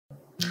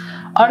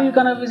Are you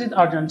gonna visit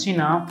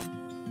Argentina,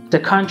 the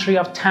country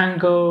of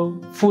tango,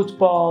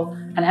 football,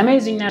 and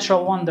amazing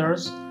natural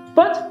wonders?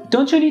 But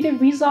don't you need a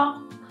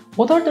visa?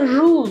 What are the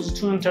rules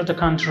to enter the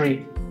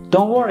country?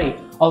 Don't worry,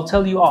 I'll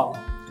tell you all.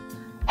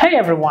 Hey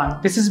everyone,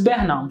 this is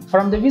Behnam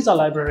from the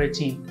VisaLibrary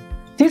team.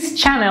 This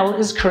channel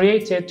is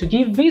created to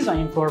give visa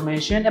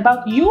information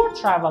about your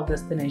travel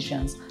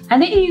destinations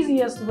and the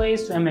easiest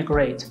ways to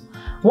emigrate.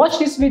 Watch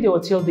this video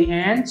till the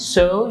end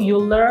so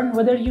you'll learn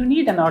whether you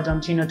need an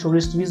Argentina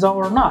tourist visa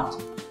or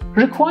not,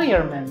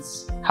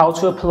 requirements, how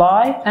to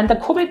apply, and the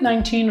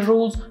COVID-19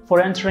 rules for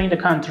entering the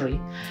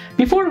country.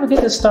 Before we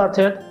get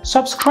started,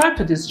 subscribe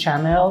to this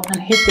channel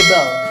and hit the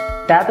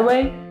bell. That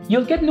way,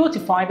 you'll get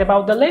notified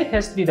about the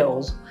latest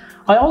videos.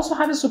 I also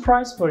have a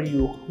surprise for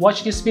you.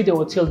 Watch this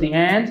video till the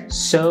end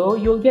so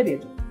you'll get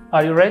it.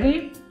 Are you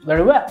ready?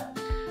 Very well.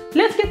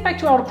 Let's get back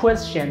to our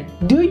question.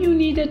 Do you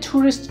need a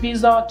tourist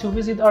visa to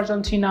visit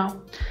Argentina?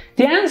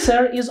 The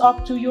answer is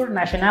up to your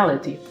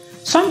nationality.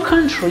 Some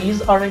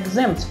countries are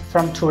exempt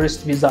from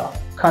tourist visa.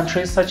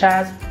 Countries such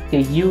as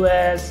the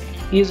US,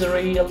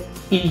 Israel,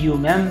 EU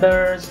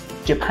members,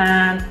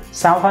 Japan,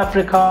 South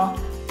Africa.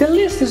 The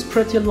list is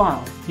pretty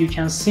long. You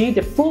can see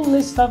the full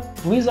list of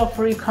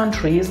visa-free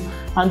countries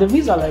on the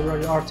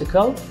VisaLibrary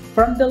article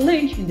from the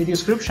link in the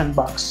description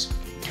box.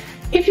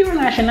 If your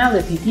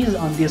nationality is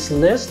on this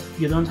list,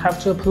 you don't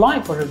have to apply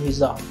for a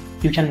visa.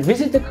 You can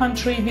visit the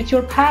country with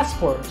your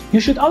passport. You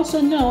should also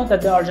know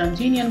that the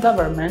Argentinian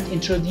government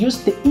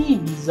introduced the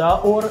e-visa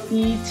or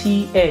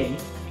ETA.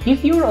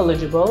 If you're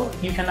eligible,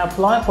 you can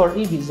apply for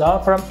e-visa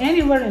from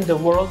anywhere in the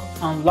world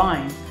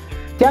online.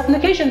 The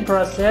application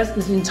process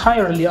is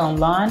entirely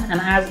online and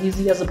as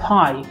easy as a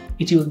pie.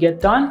 It will get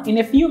done in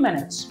a few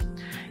minutes.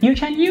 You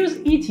can use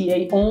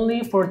ETA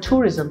only for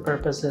tourism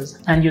purposes,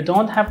 and you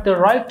don't have the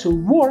right to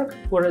work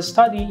or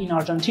study in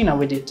Argentina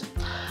with it.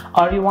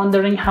 Are you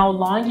wondering how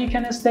long you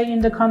can stay in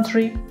the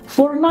country?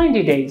 For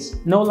 90 days,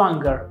 no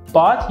longer,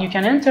 but you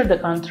can enter the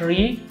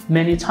country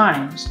many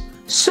times.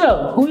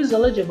 So, who is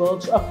eligible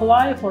to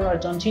apply for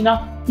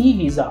Argentina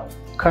e-visa?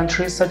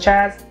 Countries such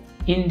as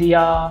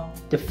India,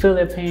 the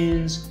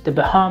Philippines, the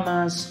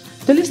Bahamas.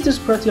 The list is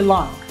pretty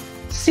long.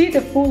 See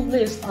the full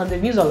list on the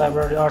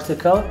VisaLibrary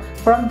article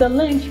from the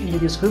link in the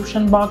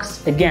description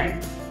box again.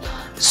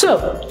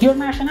 So, your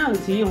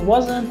nationality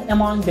wasn't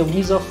among the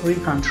visa-free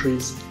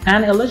countries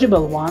and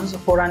eligible ones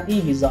for an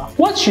e-visa.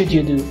 What should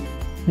you do?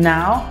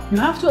 Now, you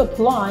have to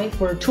apply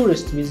for a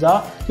tourist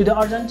visa to the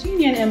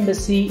Argentinian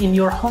embassy in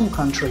your home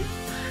country.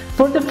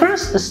 For the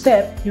first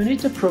step, you need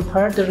to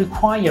prepare the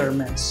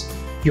requirements.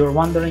 You're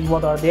wondering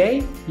what are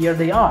they? Here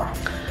they are.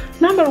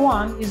 Number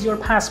 1 is your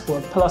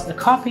passport plus a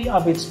copy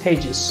of its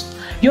pages.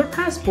 Your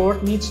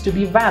passport needs to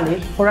be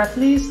valid for at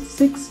least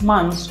 6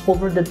 months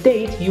over the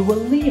date you will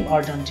leave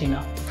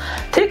Argentina.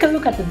 Take a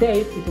look at the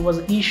date it was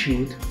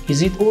issued.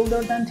 Is it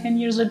older than 10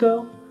 years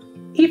ago?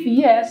 If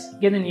yes,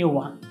 get a new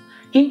one.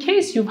 In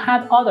case you've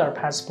had other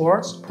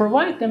passports,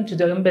 provide them to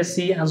the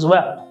embassy as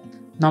well.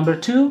 Number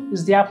 2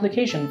 is the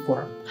application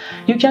form.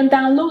 You can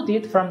download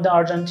it from the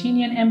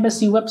Argentinian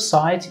embassy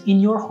website in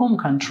your home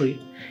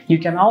country. You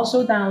can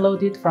also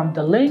download it from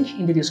the link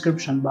in the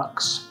description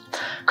box.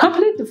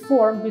 Complete the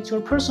form with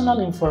your personal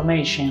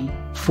information,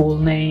 full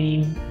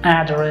name,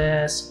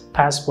 address,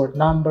 passport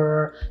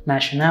number,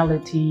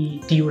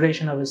 nationality,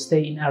 duration of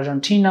stay in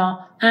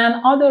Argentina, and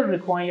other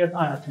required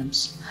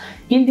items.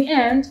 In the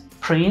end,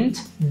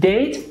 print,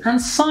 date, and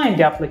sign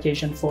the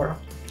application form.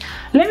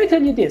 Let me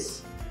tell you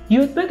this.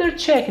 You'd better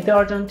check the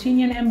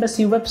Argentinian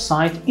embassy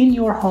website in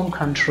your home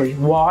country.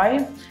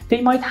 Why?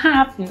 They might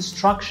have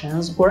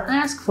instructions or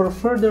ask for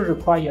further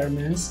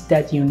requirements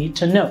that you need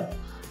to know.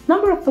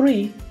 Number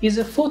 3 is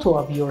a photo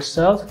of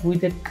yourself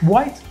with a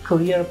white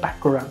clear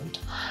background.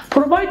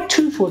 Provide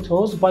 2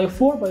 photos by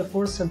 4 by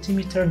 4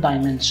 cm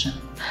dimension.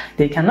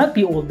 They cannot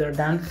be older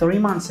than 3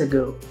 months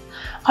ago.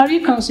 Are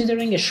you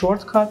considering a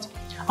shortcut?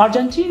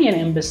 Argentinian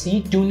embassy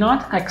do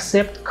not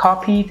accept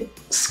copied,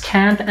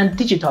 scanned, and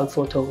digital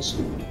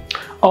photos.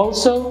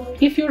 Also,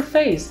 if your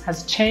face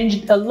has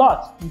changed a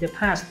lot in the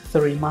past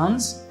 3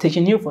 months, take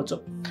a new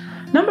photo.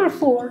 Number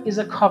 4 is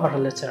a cover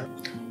letter.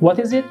 What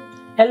is it?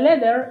 A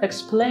letter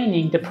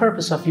explaining the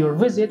purpose of your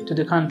visit to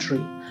the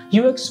country.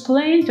 You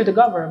explain to the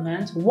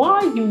government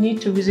why you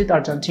need to visit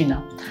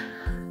Argentina.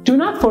 Do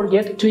not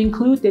forget to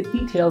include the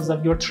details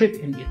of your trip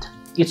in it.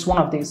 It's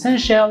one of the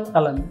essential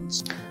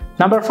elements.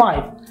 Number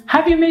 5.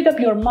 Have you made up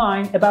your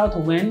mind about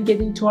when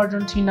getting to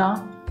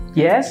Argentina?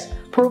 Yes?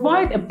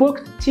 Provide a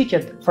booked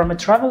ticket from a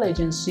travel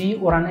agency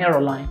or an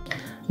airline.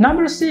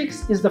 Number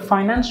 6 is the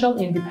financial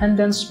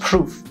independence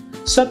proof.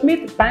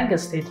 Submit bank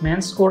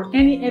statements or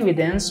any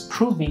evidence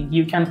proving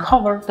you can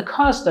cover the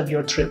cost of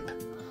your trip.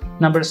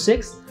 Number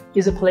 6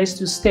 is a place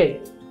to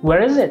stay.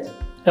 Where is it?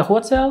 A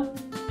hotel?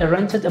 A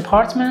rented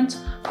apartment?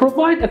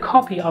 Provide a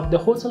copy of the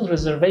hotel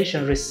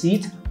reservation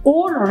receipt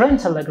or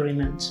rental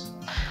agreement.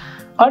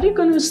 Are you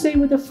going to stay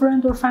with a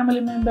friend or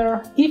family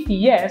member? If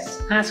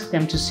yes, ask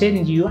them to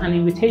send you an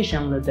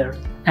invitation letter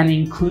and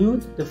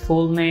include the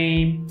full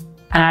name,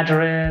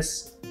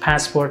 address,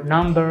 passport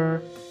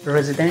number,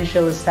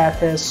 residential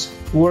status,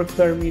 work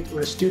permit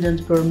or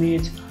student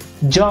permit,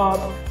 job.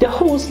 The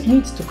host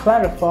needs to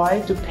clarify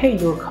to pay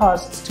your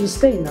costs to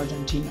stay in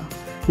Argentina.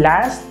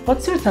 Last,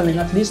 but certainly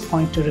not least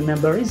point to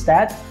remember is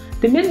that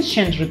the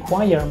mentioned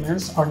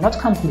requirements are not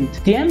complete.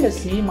 The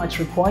embassy might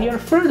require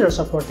further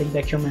supporting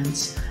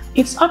documents.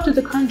 It's up to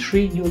the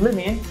country you live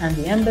in and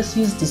the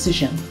embassy's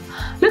decision.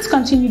 Let's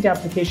continue the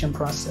application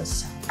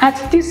process.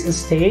 At this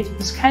stage,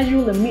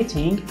 schedule a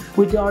meeting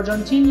with the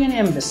Argentinian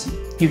embassy.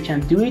 You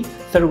can do it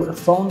through a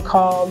phone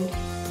call,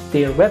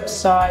 their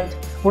website,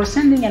 or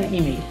sending an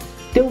email.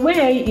 The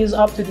way is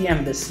up to the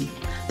embassy.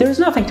 There is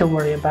nothing to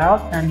worry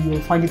about and you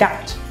will find it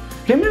out.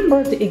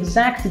 Remember the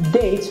exact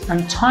date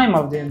and time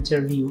of the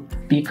interview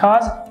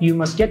because you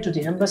must get to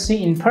the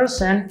embassy in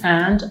person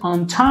and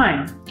on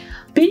time.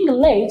 Being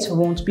late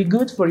won't be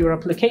good for your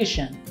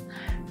application.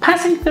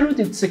 Passing through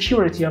the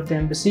security of the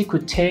embassy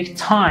could take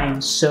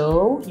time,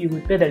 so you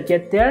would better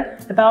get there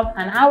about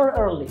an hour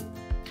early.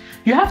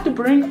 You have to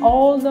bring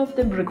all of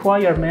the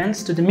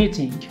requirements to the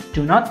meeting.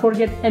 Do not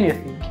forget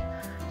anything.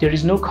 There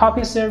is no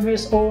copy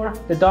service or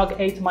the dog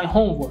ate my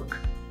homework.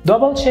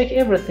 Double check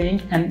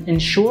everything and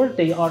ensure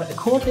they are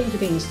according to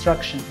the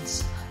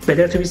instructions.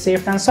 Better to be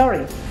safe than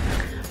sorry.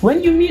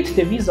 When you meet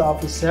the visa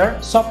officer,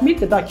 submit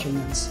the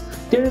documents.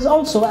 There is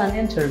also an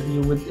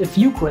interview with a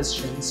few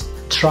questions.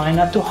 Try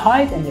not to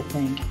hide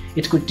anything.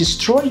 It could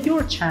destroy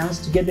your chance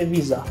to get a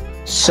visa.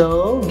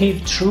 So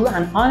give true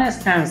and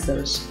honest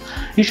answers.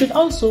 You should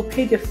also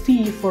pay the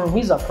fee for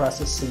visa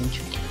processing.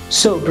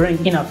 So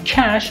bring enough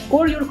cash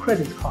or your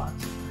credit card.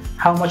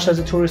 How much does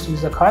a tourist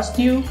visa cost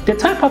you? The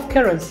type of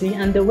currency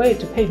and the way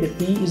to pay the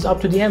fee is up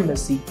to the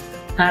embassy.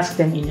 Ask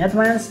them in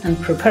advance and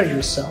prepare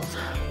yourself.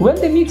 When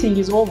the meeting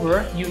is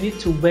over, you need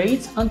to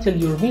wait until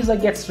your visa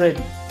gets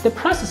ready. The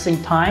processing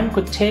time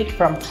could take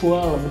from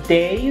 12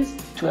 days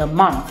to a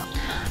month.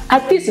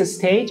 At this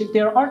stage,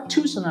 there are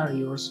two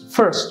scenarios.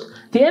 First,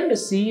 the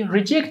embassy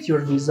rejects your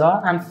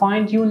visa and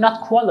find you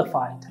not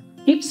qualified.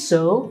 If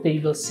so, they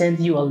will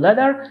send you a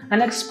letter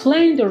and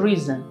explain the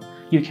reason.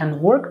 You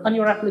can work on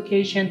your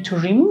application to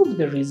remove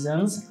the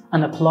reasons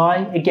and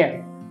apply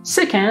again.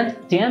 Second,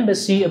 the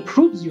embassy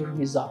approves your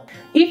visa.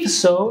 If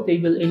so, they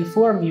will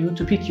inform you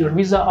to pick your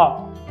visa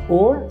up,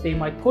 or they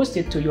might post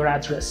it to your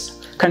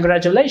address.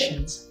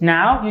 Congratulations!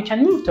 Now you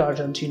can move to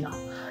Argentina.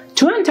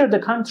 To enter the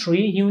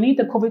country, you need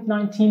a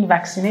COVID-19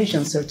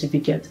 vaccination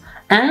certificate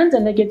and a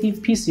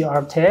negative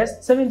PCR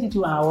test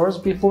 72 hours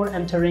before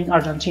entering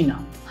Argentina.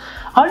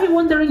 Are you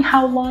wondering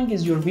how long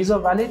is your visa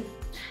valid?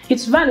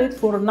 It's valid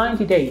for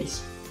 90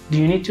 days. Do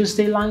you need to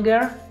stay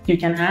longer? You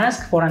can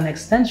ask for an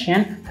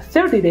extension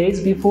 30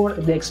 days before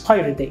the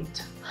expiry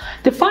date.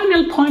 The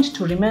final point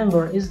to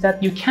remember is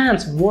that you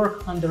can't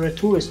work under a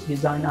tourist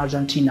visa in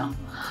Argentina.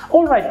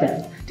 Alright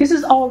then, this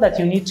is all that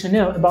you need to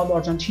know about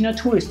Argentina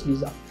tourist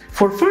visa.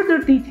 For further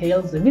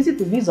details, visit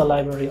the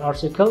VisaLibrary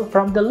article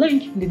from the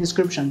link in the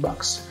description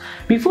box.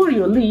 Before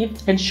you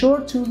leave, ensure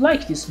to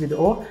like this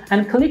video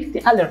and click the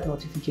alert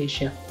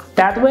notification.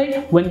 That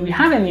way, when we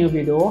have a new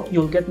video,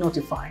 you'll get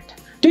notified.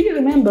 Do you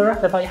remember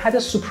that I had a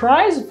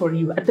surprise for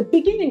you at the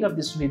beginning of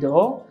this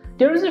video?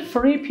 There is a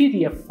free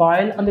PDF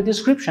file on the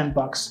description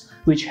box,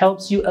 which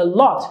helps you a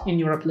lot in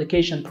your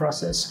application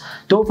process.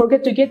 Don't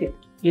forget to get it.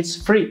 It's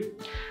free.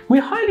 We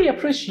highly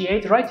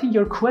appreciate writing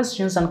your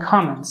questions and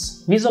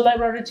comments.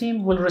 VisaLibrary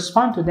team will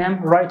respond to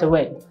them right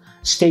away.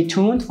 Stay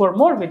tuned for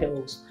more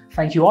videos.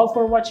 Thank you all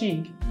for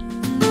watching.